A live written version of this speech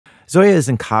Zoya is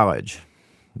in college,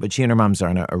 but she and her mom,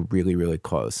 Zarna, are really, really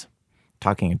close,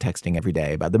 talking and texting every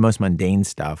day about the most mundane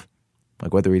stuff,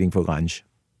 like what they're eating for lunch.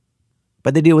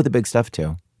 But they deal with the big stuff,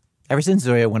 too. Ever since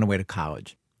Zoya went away to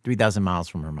college, 3,000 miles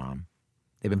from her mom,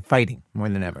 they've been fighting more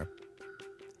than ever.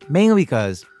 Mainly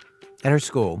because at her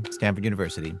school, Stanford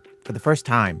University, for the first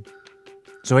time,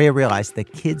 Zoya realized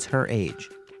that kids her age,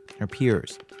 her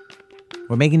peers,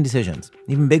 were making decisions,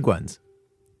 even big ones,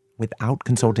 without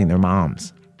consulting their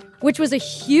moms. Which was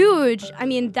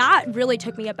that really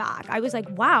took me aback. I was like,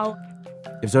 wow.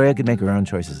 If Zoya could make her own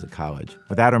choices at college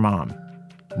without her mom,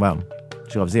 well,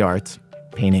 she loves the arts,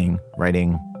 painting,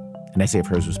 writing. An essay of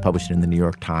hers was published in the New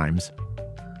York Times.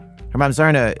 Her mom,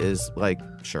 Zarna, is like,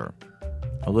 sure,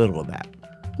 a little of that.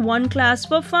 One class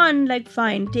for fun, like,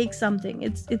 fine, take something.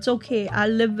 It's okay. I'll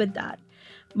live with that.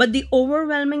 But the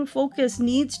overwhelming focus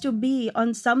needs to be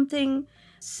on something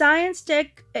science,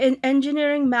 tech, and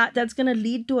engineering, math that's going to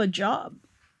lead to a job.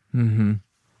 Mm-hmm.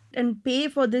 And pay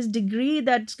for this degree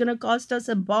that's going to cost us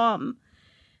a bomb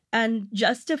and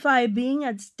justify being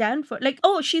at Stanford. Like,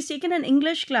 oh, she's taken an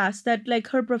English class that, like,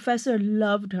 her professor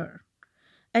loved her.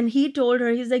 And he told her,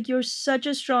 he's like, you're such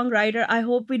a strong writer. I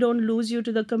hope we don't lose you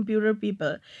to the computer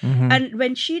people. Mm-hmm. And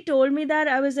when she told me that,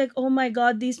 I was like, oh my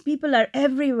God, these people are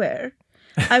everywhere.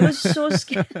 I was so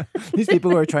scared. These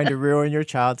people who are trying to ruin your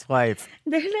child's life.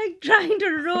 They're like trying to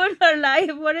ruin her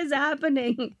life. What is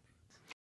happening?